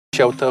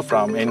Shelter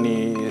from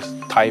any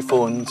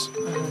typhoons.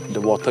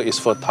 The water is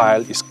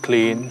fertile, is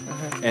clean,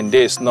 and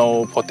there is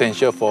no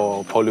potential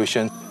for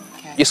pollution.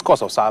 East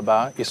coast of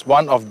Sabah is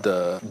one of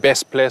the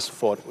best places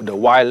for the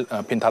wild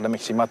Pintata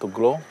maxima to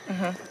grow.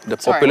 The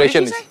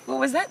population is... What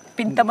was that?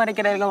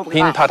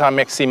 Pintata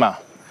maxima.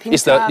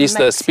 It's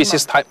the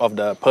species type of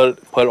the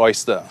pearl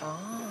oyster.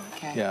 Oh,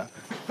 okay. Yeah.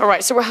 All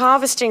right, so we're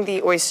harvesting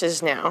the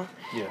oysters now.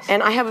 Yes.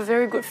 And I have a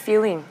very good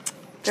feeling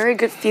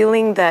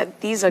that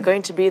these are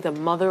going to be the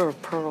mother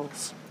of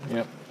pearls.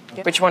 Yep.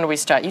 Which one do we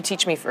start? You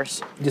teach me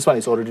first. This one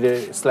is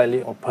already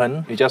slightly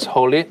open. You just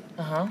hold it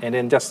and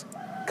then just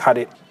cut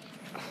it.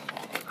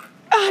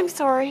 Oh, I'm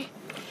sorry.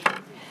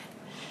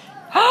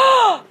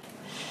 Oh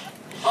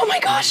my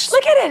gosh,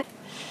 look at it.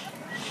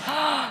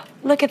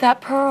 Look at that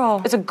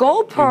pearl. It's a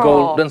gold pearl. The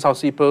golden South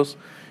Sea pearls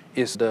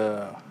is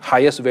the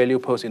highest value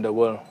pearls in the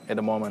world at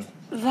the moment.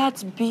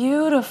 That's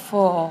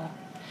beautiful.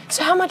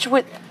 So how much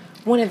would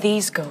one of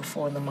these go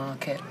for in the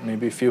market?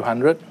 Maybe a few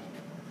hundred.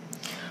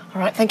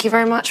 All right, thank you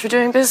very much for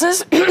doing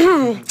business.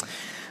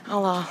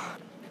 I'll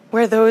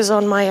wear those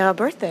on my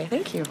birthday.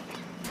 Thank you.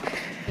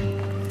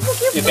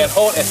 You can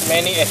hold as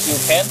many as you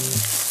can,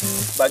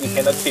 but you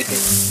cannot fit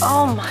it.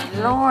 Oh my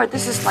Lord,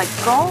 this is like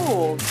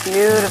gold.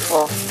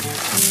 Beautiful.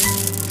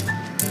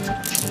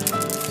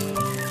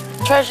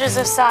 Treasures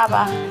of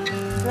Sabah.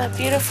 Isn't that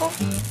beautiful?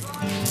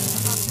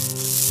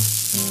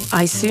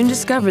 I soon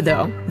discovered,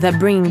 though, that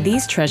bringing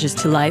these treasures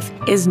to life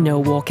is no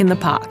walk in the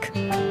park.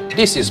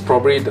 This is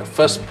probably the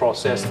first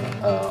process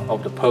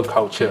of the pearl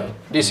culture.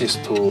 This is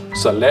to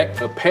select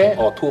a pair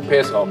or two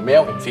pairs of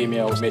male and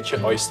female mature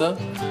oyster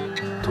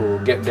to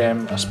get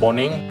them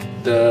spawning.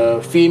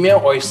 The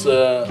female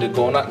oyster, the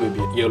gonad will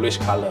be yellowish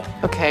color.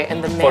 Okay,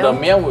 and the male? For the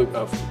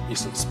male,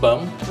 is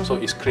sperm, so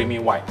it's creamy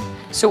white.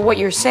 So what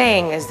you're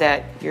saying is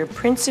that you're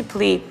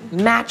principally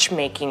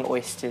matchmaking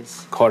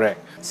oysters. Correct.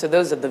 So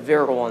those are the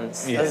virile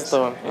ones. Yes. Those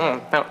are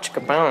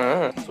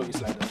the, So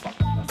it's like the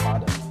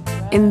father.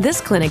 In this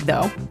clinic,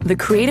 though, the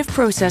creative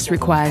process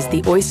requires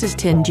the oysters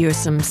to endure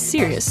some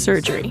serious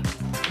surgery.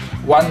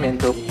 One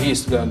mental, he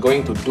is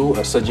going to do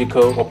a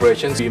surgical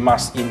operation. We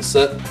must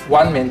insert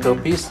one mental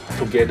piece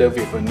together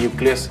with a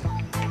nucleus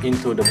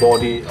into the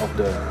body of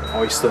the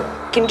oyster.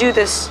 I can do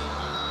this.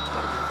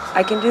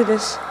 I can do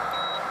this.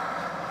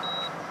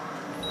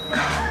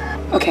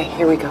 Okay,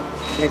 here we go.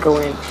 I'm gonna go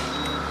in.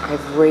 I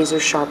have razor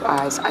sharp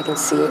eyes. I can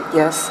see it,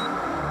 yes?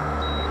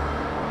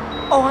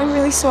 Oh, I'm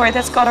really sorry.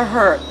 That's gotta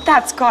hurt.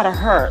 That's gotta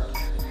hurt.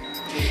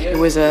 It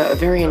was a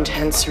very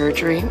intense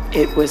surgery.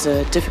 It was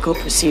a difficult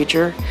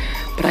procedure,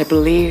 but I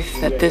believe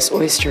that this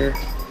oyster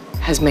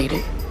has made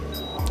it.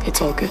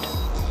 It's all good.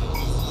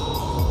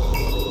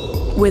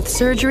 With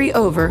surgery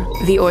over,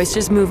 the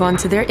oysters move on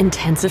to their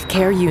intensive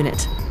care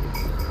unit.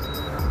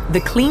 The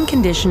clean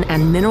condition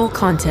and mineral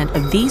content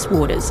of these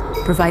waters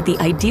provide the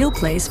ideal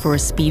place for a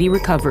speedy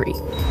recovery.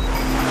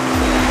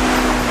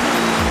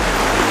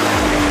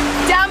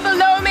 Down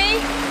below me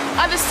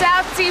are the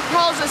South Sea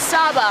pearls of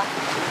Sabah.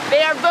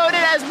 They are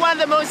voted as one of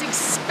the most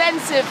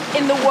expensive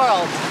in the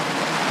world.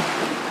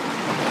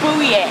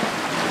 Booyah!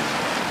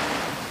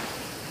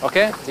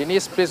 Okay,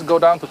 Denise, please go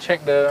down to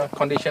check the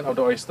condition of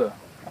the oyster.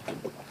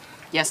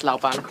 Yes, Lao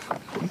Ban.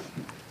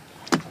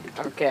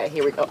 Okay,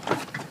 here we go.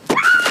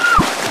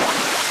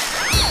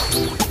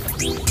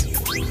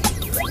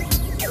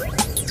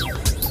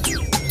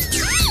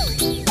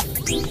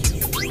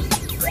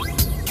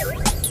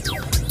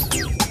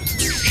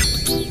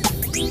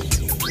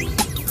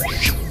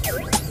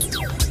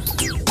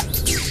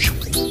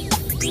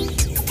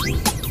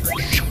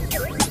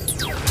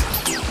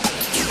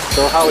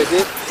 So how is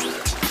it?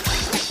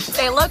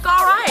 They look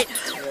all right.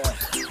 Yeah.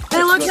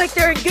 They look like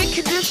they're in good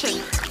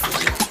condition.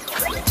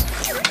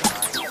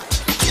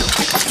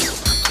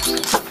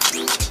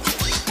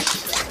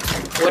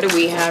 What do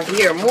we have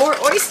here? More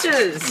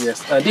oysters!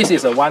 Yes, this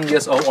is a 1 year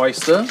old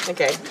oyster.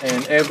 Okay.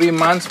 And every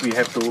month we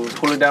have to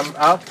pull them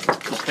up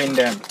to clean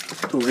them,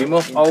 to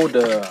remove all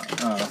the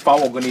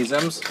foul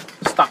organisms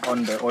stuck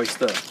on the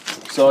oyster.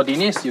 So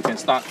Denise, you can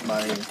start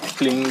by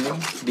cleaning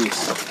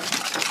this.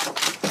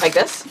 Like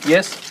this?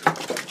 Yes.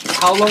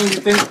 How long do you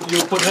think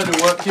you put her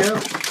to work here?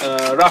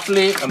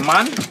 Roughly a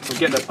month to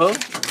get the pearl.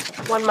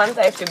 1 month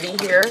I have to be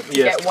here to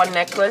Yes. get one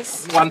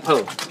necklace. One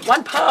pearl.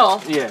 One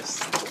pearl?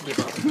 Yes.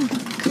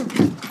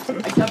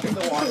 I jump in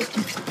the water.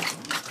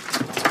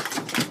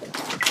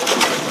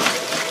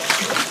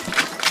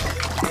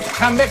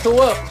 Come back to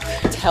work.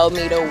 Tell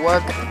me to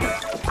work.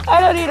 I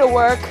don't need to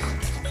work.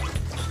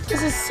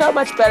 This is so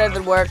much better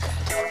than work.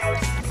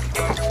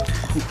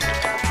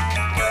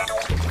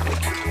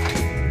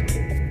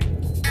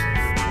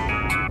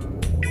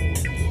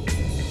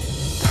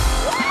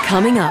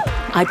 Coming up,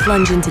 I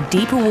plunge into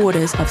deeper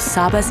waters of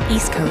Sabah's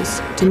east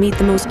coast to meet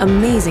the most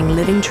amazing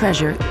living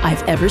treasure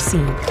I've ever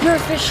seen. You're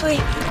officially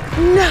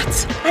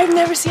nuts. I've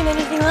never seen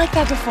anything like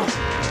that before.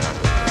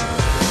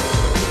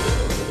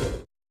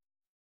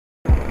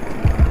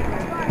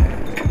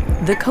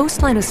 The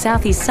coastline of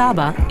southeast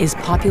Sabah is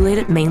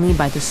populated mainly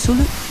by the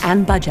Sulut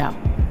and Bajau,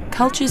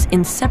 cultures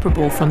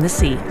inseparable from the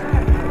sea.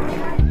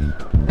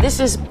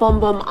 This is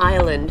Bombom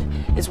Island.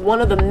 It's one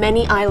of the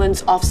many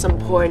islands off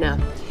Semporna.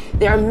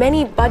 There are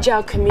many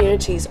Bajau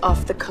communities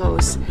off the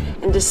coast,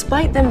 and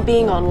despite them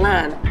being on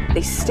land,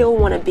 they still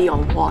want to be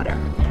on water.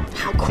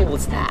 How cool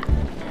is that?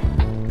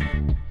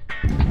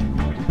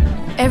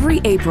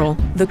 Every April,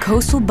 the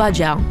coastal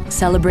Bajau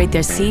celebrate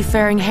their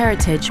seafaring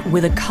heritage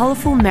with a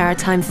colorful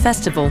maritime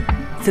festival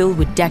filled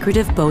with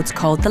decorative boats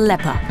called the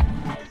Lepa.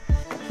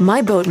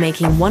 My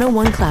boat-making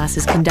 101 class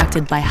is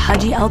conducted by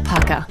Haji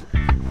Alpaca,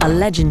 a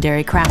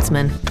legendary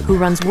craftsman who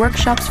runs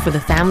workshops for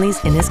the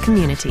families in his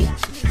community.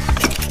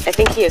 I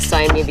think he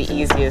assigned me the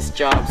easiest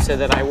job so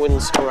that I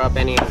wouldn't screw up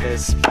any of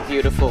his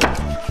beautiful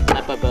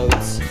Lepa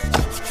boats.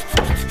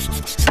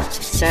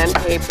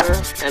 Sandpaper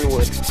and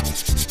wood.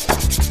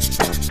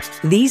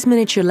 These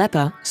miniature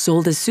Lepa,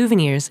 sold as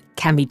souvenirs,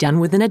 can be done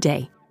within a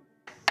day.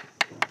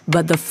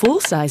 But the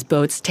full-size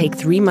boats take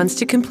 3 months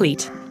to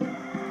complete.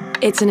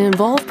 It's an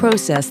involved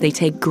process they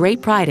take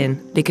great pride in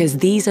because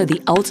these are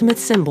the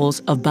ultimate symbols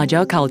of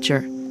Bajau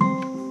culture.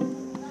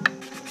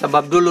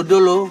 Sebab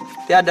dulu-dulu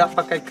tiada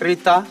pakai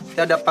kereta,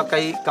 tiada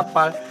pakai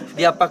kapal,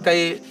 dia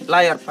pakai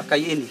layar, pakai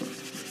ini.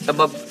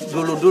 Sebab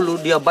dulu-dulu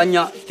dia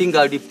banyak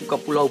tinggal di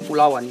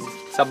pulau-pulauan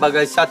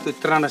sebagai satu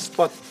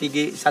transport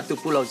pergi satu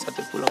pulau.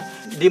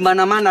 Di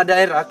mana-mana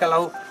daerah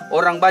kalau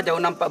orang Bajau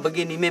nampak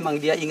begini memang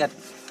dia ingat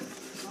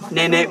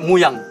nenek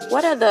moyang.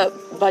 What are the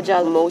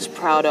Bajau most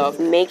proud of?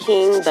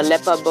 Making the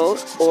Lepa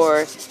boat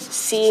or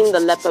seeing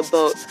the Lepa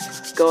boat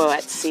go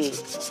at sea?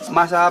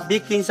 Masa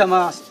bikin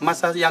sama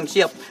masa yang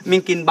siap,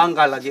 mungkin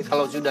bangga lagi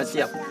kalau sudah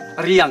siap.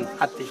 Riang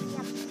hati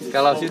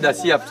kalau sudah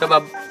siap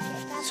sebab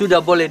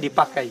sudah boleh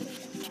dipakai.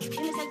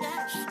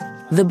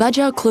 The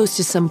Bajau close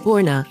to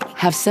Semporna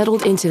have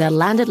settled into their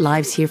landed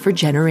lives here for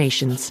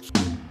generations.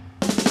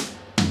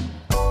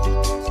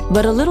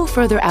 But a little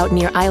further out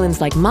near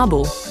islands like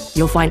Mabul,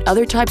 you'll find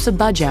other types of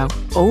Bajau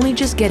only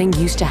just getting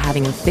used to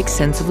having a fixed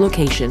sense of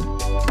location.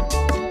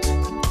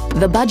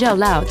 The Bajau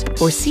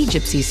Laut, or sea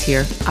gypsies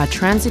here, are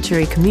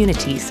transitory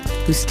communities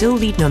who still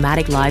lead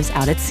nomadic lives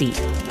out at sea.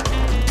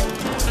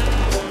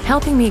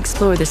 Helping me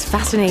explore this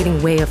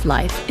fascinating way of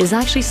life is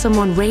actually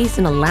someone raised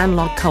in a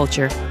landlocked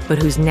culture,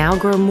 but who's now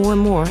grown more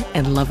and more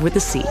in love with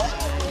the sea.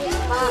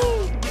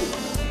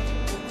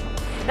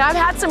 Now, I've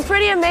had some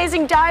pretty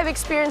amazing dive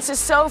experiences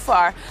so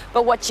far,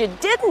 but what you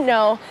didn't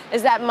know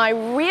is that my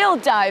real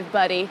dive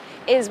buddy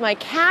is my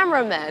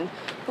cameraman,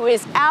 who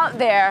is out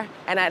there,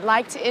 and I'd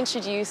like to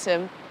introduce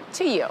him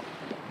to you.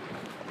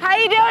 How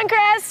you doing,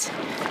 Chris?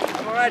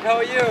 I'm all right,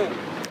 how are you?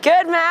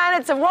 Good, man.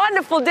 It's a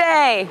wonderful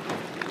day.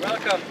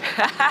 Welcome.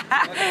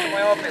 Welcome to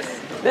my office.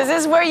 This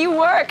is where you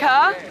work,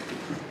 huh?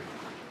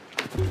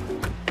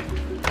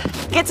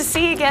 Good to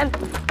see you again.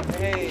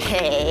 Hey.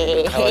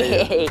 Hey. How are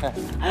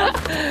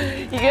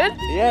you? You good?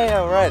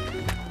 Yeah, all right.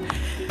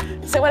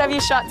 So what have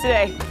you shot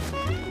today?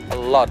 A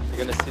lot.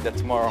 You're gonna see that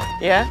tomorrow.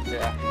 Yeah?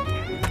 Yeah.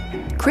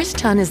 Chris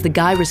Tun is the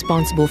guy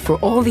responsible for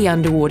all the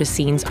underwater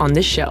scenes on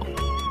this show.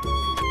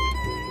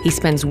 He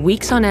spends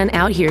weeks on end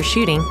out here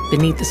shooting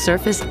beneath the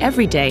surface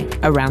every day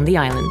around the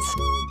islands.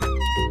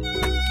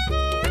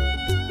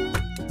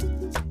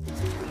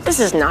 This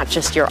is not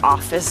just your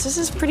office, this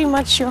is pretty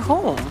much your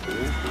home.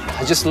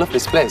 I just love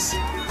this place.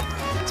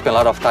 Spend a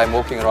lot of time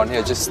walking around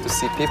here just to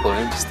see people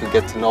and just to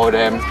get to know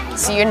them.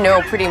 So you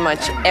know pretty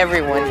much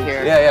everyone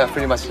here. Yeah,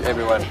 pretty much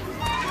everyone.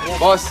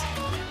 Boss,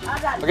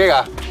 okay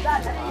ka?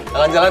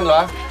 Jalan-jalan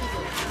lo ah.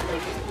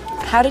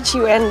 How did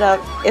you end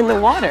up in the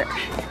water?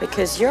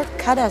 Because you're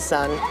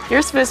Kada-san,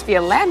 you're supposed to be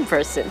a land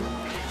person.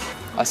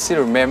 I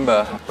still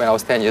remember when I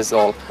was 10 years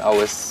old, I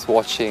was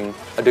watching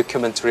a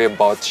documentary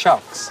about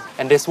sharks.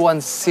 And there's one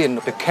scene,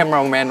 the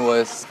cameraman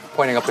was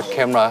pointing up the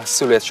camera,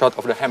 silhouette shot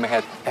of the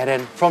hammerhead. And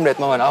then from that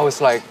moment, I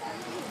was like,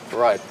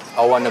 right,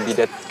 I want to be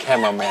that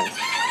cameraman.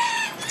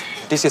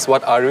 This is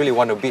what I really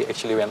want to be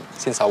actually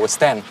since I was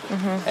 10.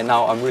 And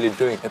now I'm really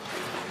doing it.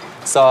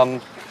 So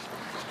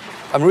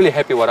I'm really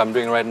happy what I'm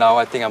doing right now.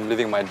 I think I'm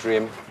living my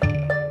dream.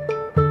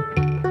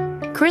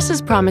 Chris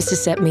has promised to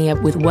set me up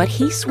with what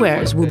he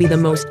swears will be the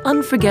most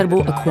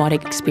unforgettable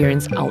aquatic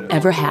experience I'll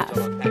ever have.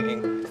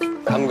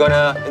 I'm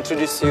gonna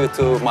introduce you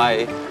to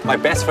my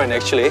best friend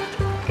actually.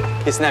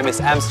 His name is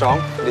Armstrong.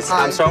 This is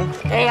Armstrong.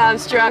 Hey,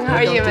 Armstrong. How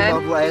are you,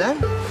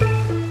 man?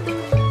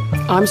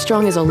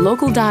 Armstrong is a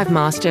local dive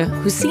master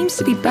who seems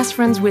to be best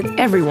friends with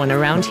everyone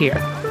around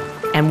here.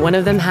 And one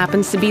of them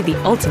happens to be the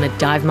ultimate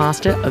dive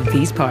master of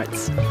these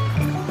parts.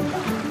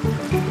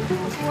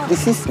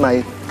 This is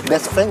my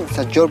best friend,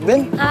 Sir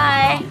Joblin.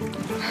 Hi.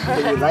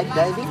 Do you like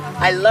diving?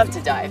 I love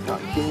to dive.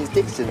 This is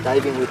Dixon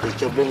diving with the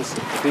Joblin's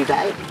free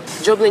dive.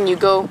 Joblin, you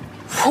go.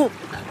 Whew.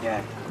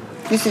 Yeah.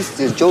 This is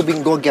the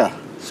Joblin Goggle.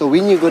 So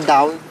when you go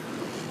down,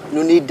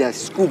 no need the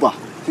scuba.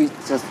 You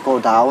just go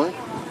down.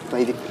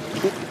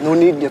 No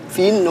need the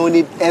fin, no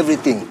need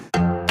everything.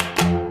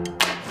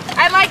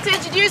 I'd like to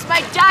introduce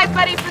my dive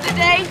buddy for the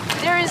day.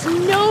 There is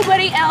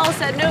nobody else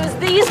that knows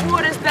these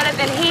waters better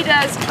than he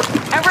does.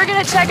 And we're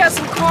gonna check out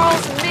some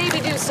corals and maybe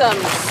do some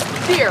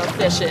spear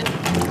fishing.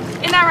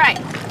 Isn't that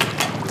right?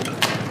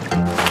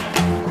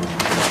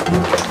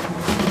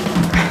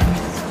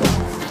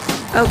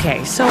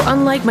 Okay, so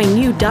unlike my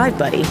new dive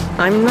buddy,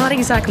 I'm not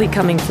exactly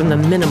coming from the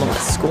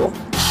minimalist school.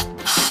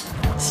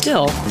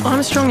 Still,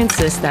 Armstrong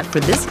insists that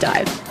for this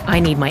dive, I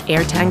need my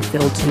air tank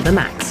filled to the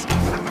max.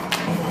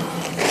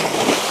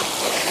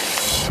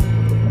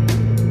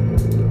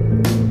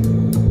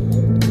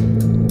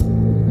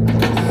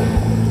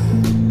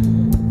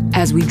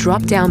 As we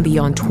drop down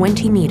beyond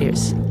 20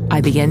 meters,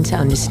 I begin to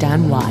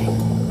understand why.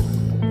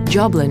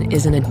 Joblin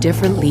is in a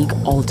different league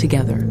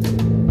altogether.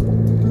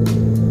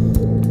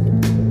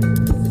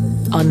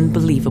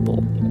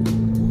 Unbelievable.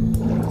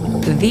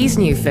 These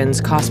new fins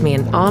cost me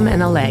an arm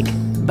and a leg,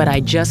 but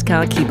I just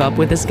can't keep up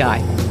with this guy.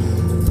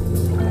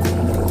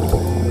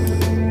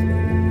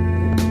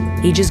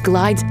 He just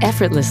glides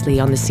effortlessly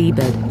on the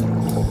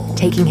seabed,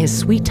 taking his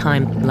sweet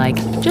time like,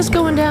 just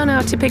going down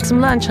out to pick some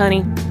lunch,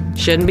 honey.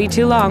 Shouldn't be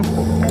too long.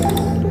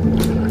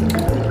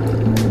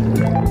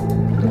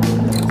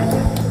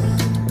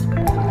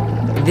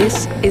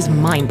 This is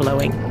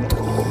mind-blowing.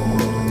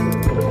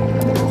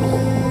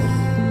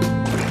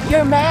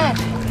 You're mad.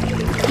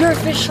 You're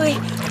officially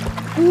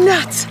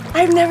nuts.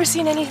 I've never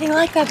seen anything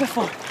like that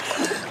before.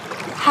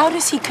 How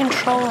does he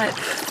control it?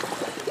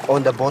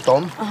 On the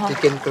bottom, he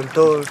can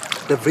control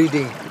the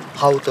breathing,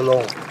 how to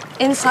long.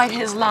 Inside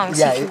his lungs,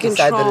 Yeah, he can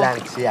inside control. the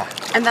lungs, yeah.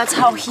 And that's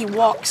how he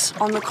walks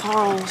on the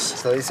corals.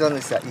 So this one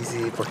is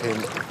easy for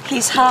him.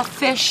 He's half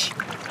fish,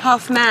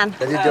 half man.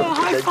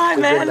 High five,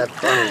 man.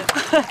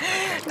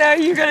 Now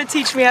you're gonna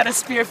teach me how to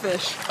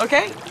spearfish,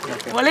 okay?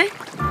 Wale?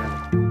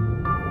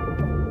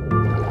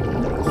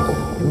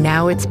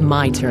 Now it's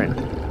my turn.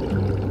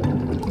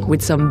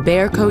 With some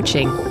bear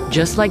coaching,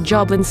 just like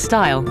Joblin's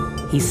style,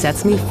 he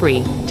sets me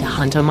free to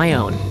hunt on my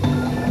own.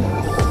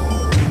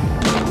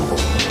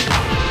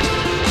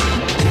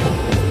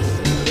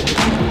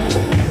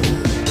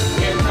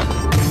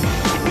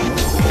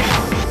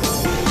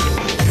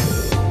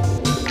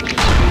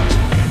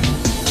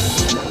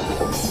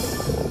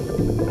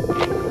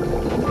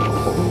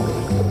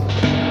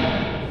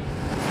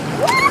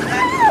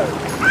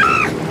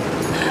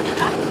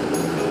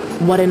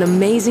 What an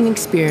amazing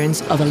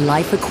experience of a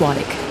life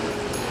aquatic.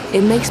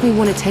 It makes me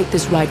want to take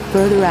this ride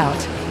further out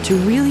to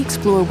really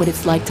explore what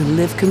it's like to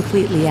live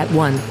completely at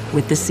one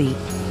with the sea.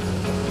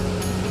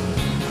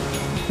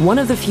 One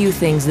of the few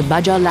things the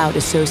Bajau Laut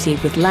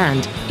associate with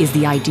land is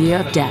the idea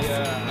of death.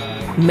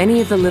 Many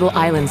of the little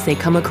islands they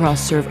come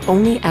across serve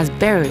only as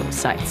burial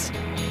sites.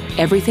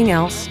 Everything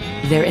else,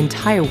 their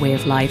entire way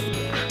of life,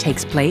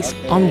 takes place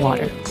on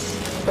water.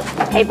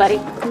 Hey, buddy.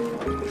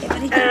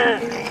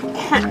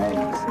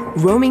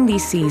 Roaming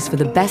these seas for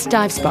the best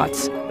dive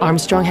spots,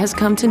 Armstrong has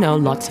come to know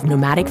lots of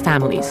nomadic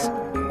families.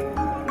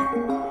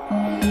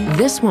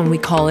 This one we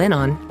call in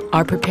on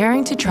are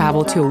preparing to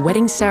travel to a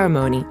wedding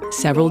ceremony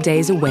several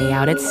days away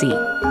out at sea.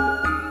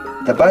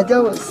 The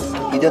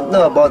Bajau, you don't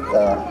know about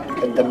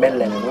the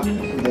mainland, no?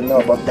 You don't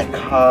know about the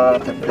car,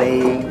 the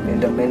plane, in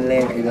the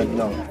mainland, you don't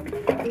know.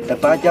 The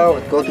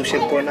Bajau go to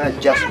Shepona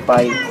just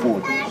buy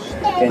food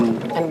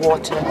and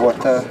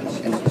water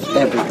and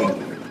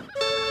everything.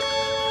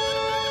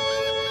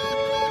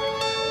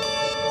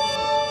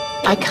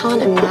 I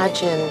can't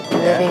imagine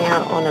living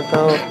out on a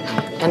boat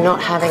and not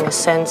having a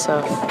sense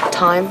of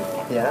time,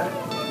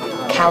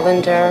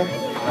 calendar,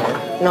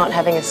 not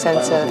having a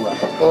sense of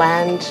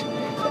land,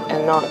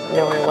 and not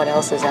knowing what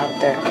else is out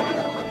there.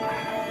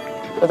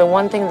 But the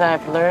one thing that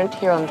I've learned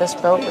here on this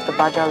boat with the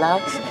Bajau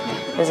Lauts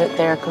is that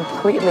they're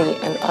completely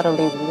and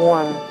utterly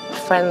warm,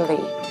 friendly,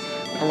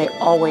 and they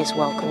always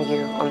welcome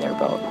you on their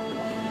boat.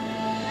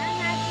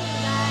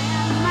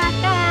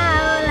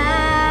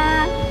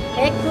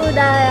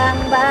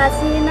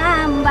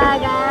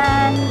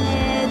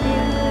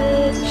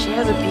 She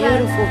has a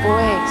beautiful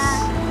voice.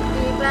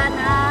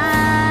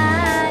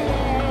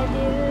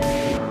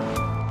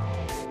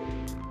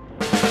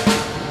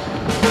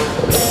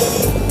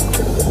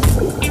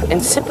 In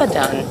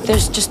Sipadan,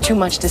 there's just too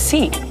much to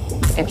see.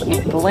 If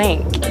you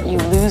blink, you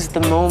lose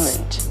the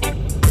moment.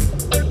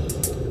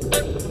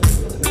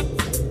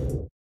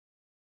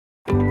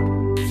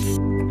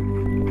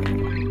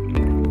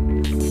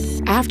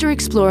 After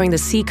exploring the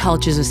sea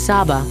cultures of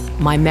Sabah,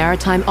 my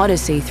maritime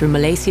odyssey through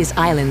Malaysia's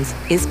islands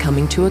is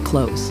coming to a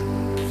close.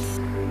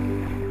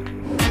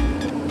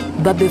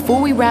 But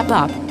before we wrap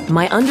up,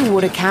 my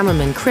underwater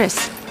cameraman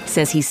Chris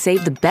says he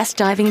saved the best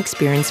diving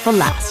experience for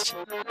last.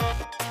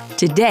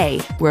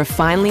 Today, we're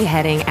finally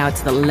heading out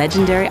to the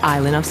legendary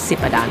island of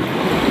Sipadan.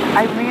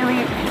 I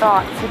really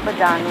thought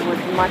Sipadan was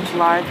much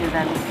larger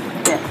than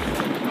this.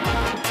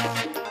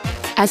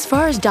 As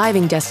far as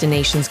diving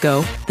destinations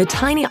go, the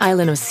tiny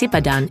island of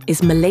Sipadan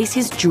is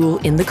Malaysia's jewel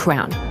in the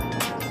crown.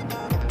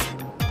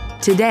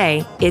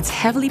 Today, it's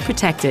heavily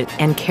protected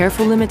and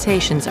careful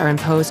limitations are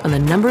imposed on the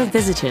number of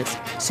visitors,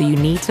 so you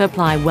need to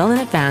apply well in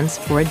advance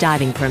for a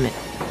diving permit.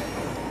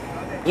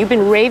 You've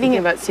been raving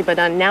about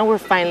Sipadan, now we're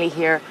finally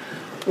here.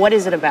 What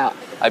is it about?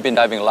 I've been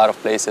diving a lot of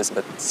places,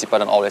 but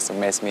Sipadan always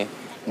amazed me.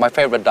 My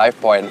favorite dive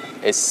point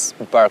is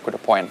Barracuda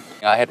Point.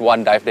 I had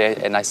one dive there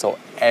and I saw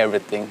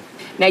everything.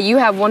 Now you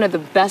have one of the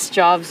best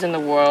jobs in the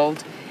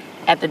world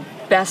at the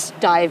best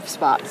dive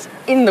spots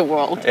in the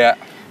world. Yeah.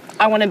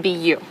 I want to be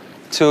you.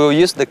 To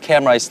use the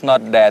camera is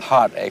not that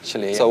hard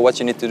actually. So what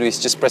you need to do is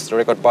just press the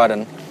record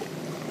button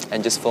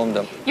and just film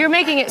them. You're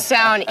making it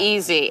sound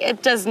easy.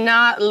 It does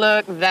not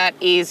look that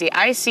easy.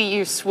 I see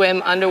you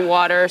swim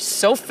underwater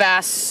so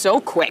fast, so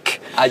quick.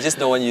 I just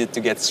don't want you to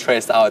get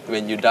stressed out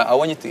when you dive. I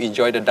want you to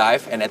enjoy the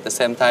dive, and at the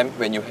same time,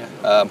 when you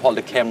hold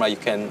the camera, you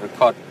can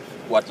record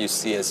what you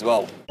see as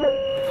well.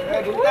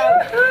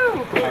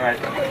 Alright.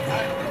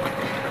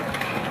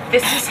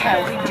 This is how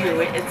we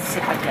do it in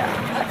Sipadan.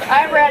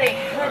 I'm ready.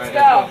 Let's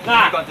go.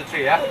 Count to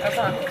 3, yeah? That's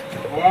on.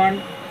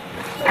 1,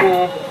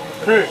 2,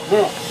 3,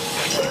 go.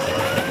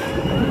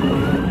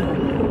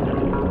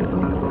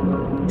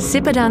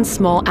 Sipadan's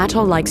small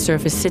atoll-like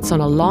surface sits on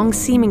a long,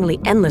 seemingly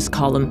endless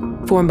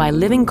column formed by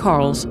living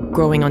corals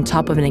growing on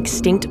top of an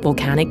extinct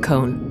volcanic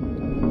cone.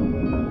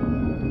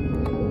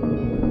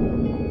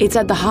 It's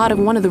at the heart of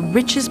one of the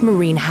richest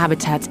marine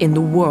habitats in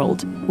the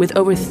world, with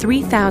over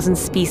 3,000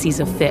 species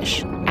of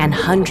fish and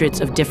hundreds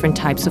of different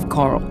types of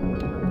coral.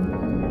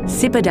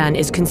 Sipadan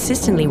is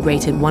consistently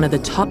rated one of the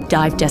top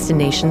dive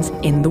destinations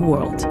in the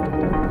world.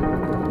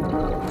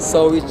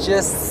 So it's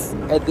just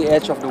at the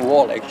edge of the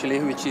wall actually,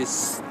 which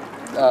is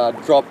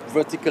dropped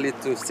vertically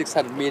to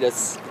 600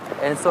 meters.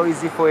 And it's so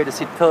easy for you to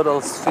see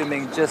turtles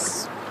swimming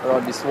just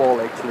around this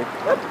wall actually.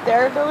 Oh,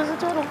 there goes a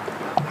turtle.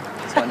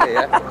 It's one day,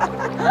 yeah?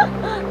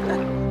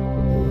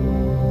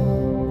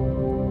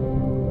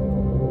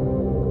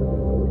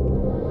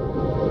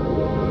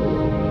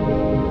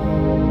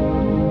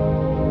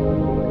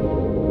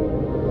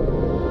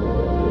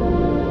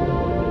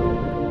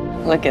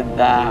 Look at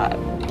that.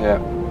 Yeah.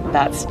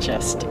 That's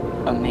just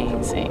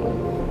amazing.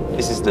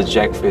 This is the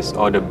jackfish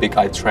or the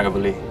big-eyed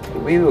trevally.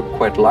 We were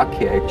quite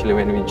lucky actually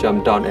when we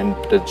jumped down and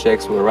the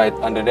jacks were right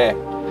under there.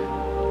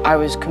 I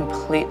was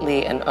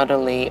completely and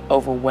utterly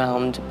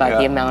overwhelmed by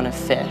the amount of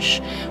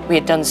fish. We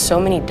had done so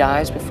many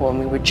dives before and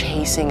we were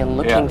chasing and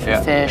looking for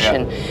fish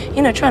and,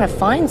 you know, trying to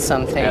find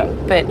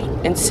something. But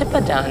in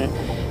Sipadan,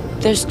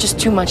 there's just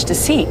too much to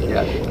see.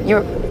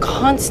 You're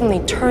constantly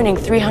turning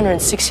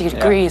 360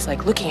 degrees,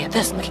 like looking at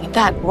this, looking at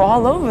that. We're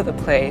all over the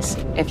place.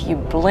 If you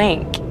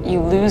blink, you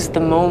lose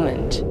the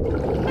moment.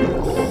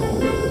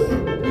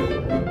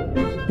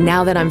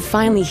 Now that I'm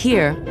finally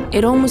here,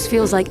 it almost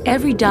feels like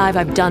every dive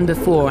I've done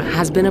before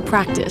has been a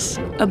practice,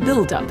 a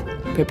build-up,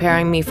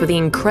 preparing me for the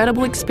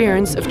incredible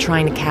experience of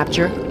trying to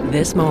capture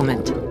this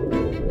moment.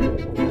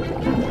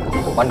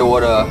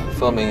 Underwater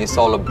filming is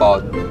all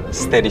about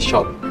steady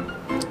shot,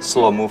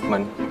 slow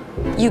movement.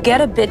 You get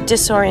a bit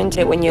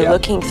disoriented when you're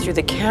looking through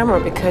the camera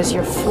because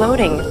you're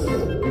floating.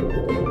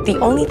 The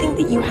only thing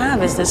that you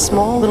have is this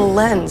small little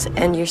lens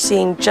and you're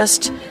seeing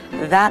just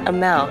that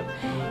amount.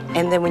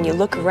 And then when you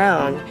look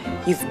around,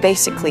 you've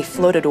basically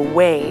floated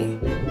away.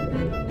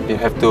 You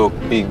have to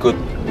be good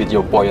with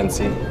your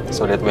buoyancy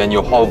so that when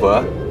you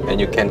hover, and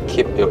you can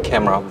keep your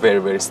camera very,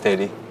 very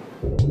steady.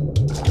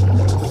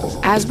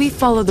 As we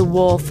follow the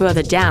wall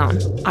further down,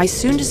 I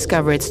soon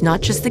discover it's not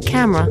just the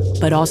camera,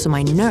 but also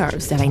my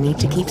nerves that I need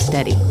to keep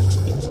steady.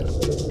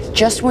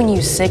 Just when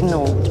you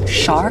signaled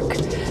shark,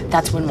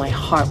 that's when my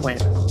heart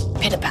went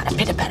pitter-patter,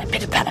 pitter-patter,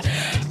 pitter-patter.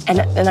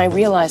 And I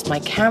realized my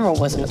camera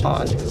wasn't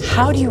on.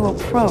 How do you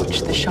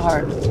approach the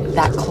shark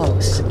that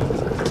close?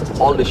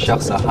 All the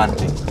sharks are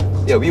hunting.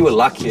 Yeah, we were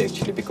lucky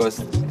actually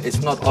because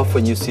it's not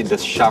often you see the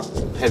shark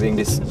having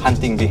this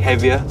hunting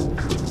behavior.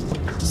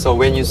 So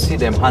when you see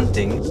them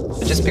hunting,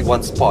 you just pick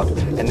one spot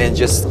and then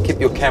just keep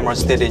your camera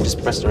steady and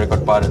just press the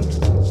record button.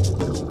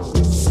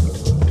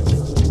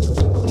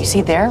 You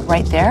see there,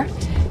 right there?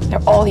 There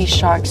are all these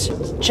sharks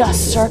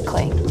just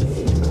circling.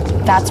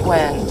 That's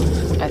when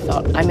I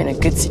thought, I'm in a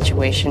good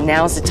situation.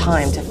 Now's the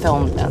time to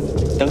film them.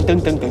 Dun, dun,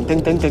 dun, dun,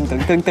 dun, dun, dun,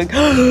 dun, dun,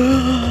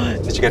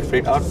 dun. Did you get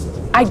freaked out?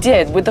 I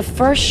did. With the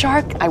first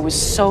shark, I was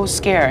so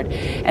scared.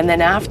 And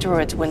then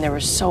afterwards, when there were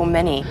so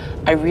many,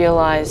 I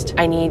realized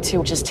I need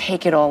to just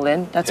take it all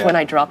in. That's when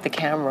I dropped the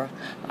camera.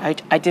 I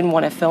didn't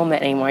want to film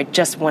it anymore. I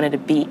just wanted to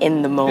be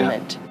in the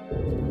moment.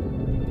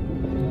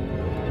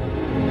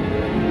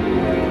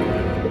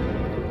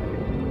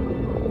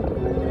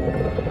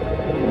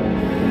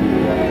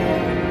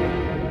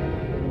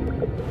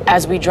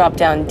 As we dropped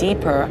down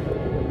deeper,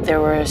 there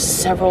were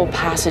several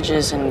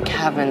passages and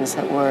caverns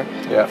that were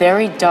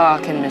very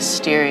dark and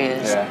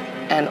mysterious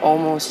and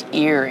almost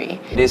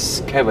eerie.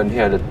 This cavern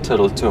here, the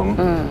turtle tomb,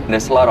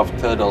 there's a lot of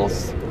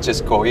turtles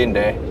just go in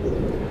there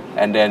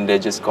and then they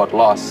just got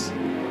lost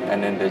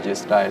and then they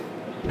just died.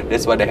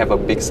 That's why they have a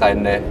big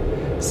sign there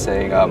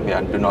saying,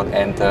 do not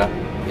enter.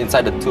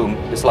 Inside the tomb,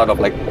 there's a lot of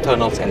like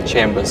tunnels and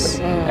chambers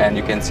and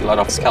you can see a lot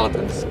of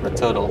skeletons, the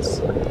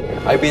turtles.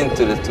 I've been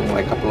to the tomb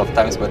like a couple of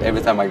times, but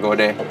every time I go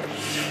there,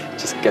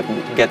 just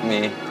get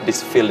me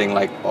this feeling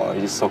like, oh,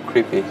 it's so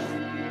creepy.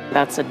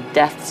 That's a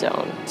death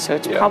zone, so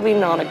it's probably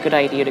not a good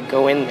idea to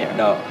go in there.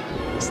 No,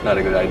 it's not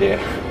a good idea.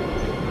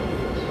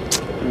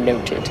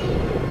 Noted.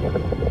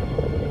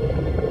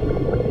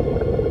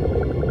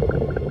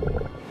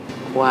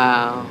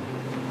 Wow.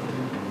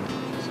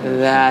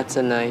 That's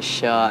a nice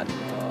shot.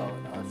 Oh,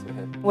 that's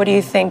good. What do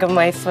you think of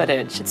my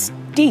footage? It's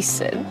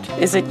decent.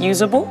 Is it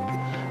usable?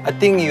 I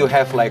think you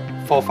have like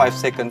 4 or 5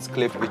 seconds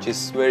clip, which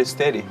is very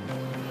steady.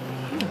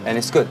 And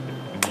it's good.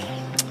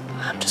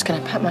 I'm just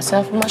gonna pat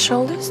myself on my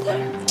shoulders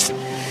there.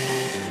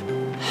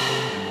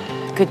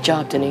 Good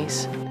job,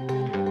 Denise.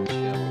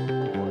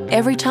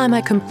 Every time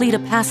I complete a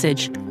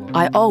passage,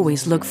 I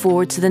always look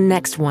forward to the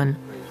next one.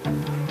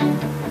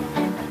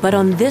 But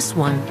on this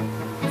one,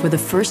 for the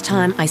first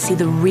time, I see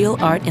the real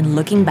art in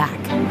looking back.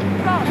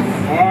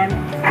 1,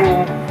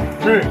 2,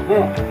 3,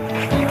 go.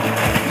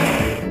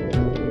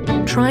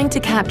 Trying to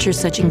capture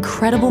such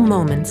incredible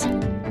moments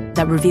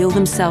that reveal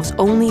themselves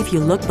only if you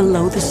look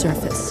below the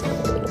surface.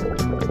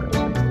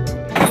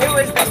 It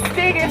was the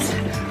biggest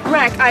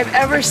wreck I've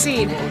ever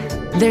seen.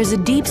 There's a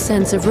deep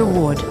sense of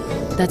reward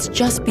that's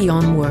just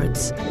beyond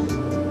words.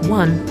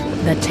 One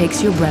that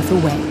takes your breath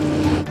away.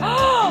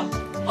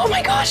 Oh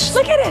my gosh,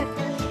 look at it!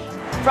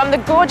 From the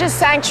gorgeous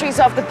sanctuaries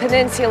of the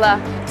peninsula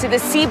to the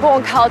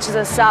seaborne cultures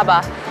of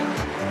Sabah,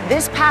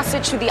 this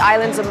passage through the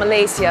islands of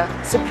Malaysia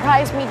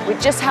surprised me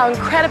with just how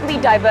incredibly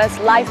diverse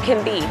life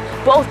can be,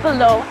 both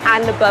below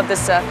and above the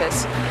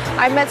surface.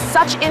 I met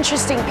such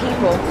interesting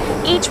people,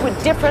 each with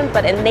different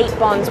but innate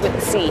bonds with the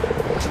sea.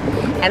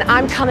 And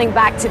I'm coming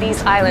back to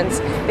these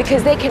islands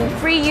because they can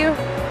free you,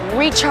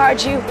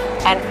 recharge you,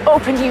 and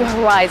open new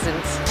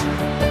horizons.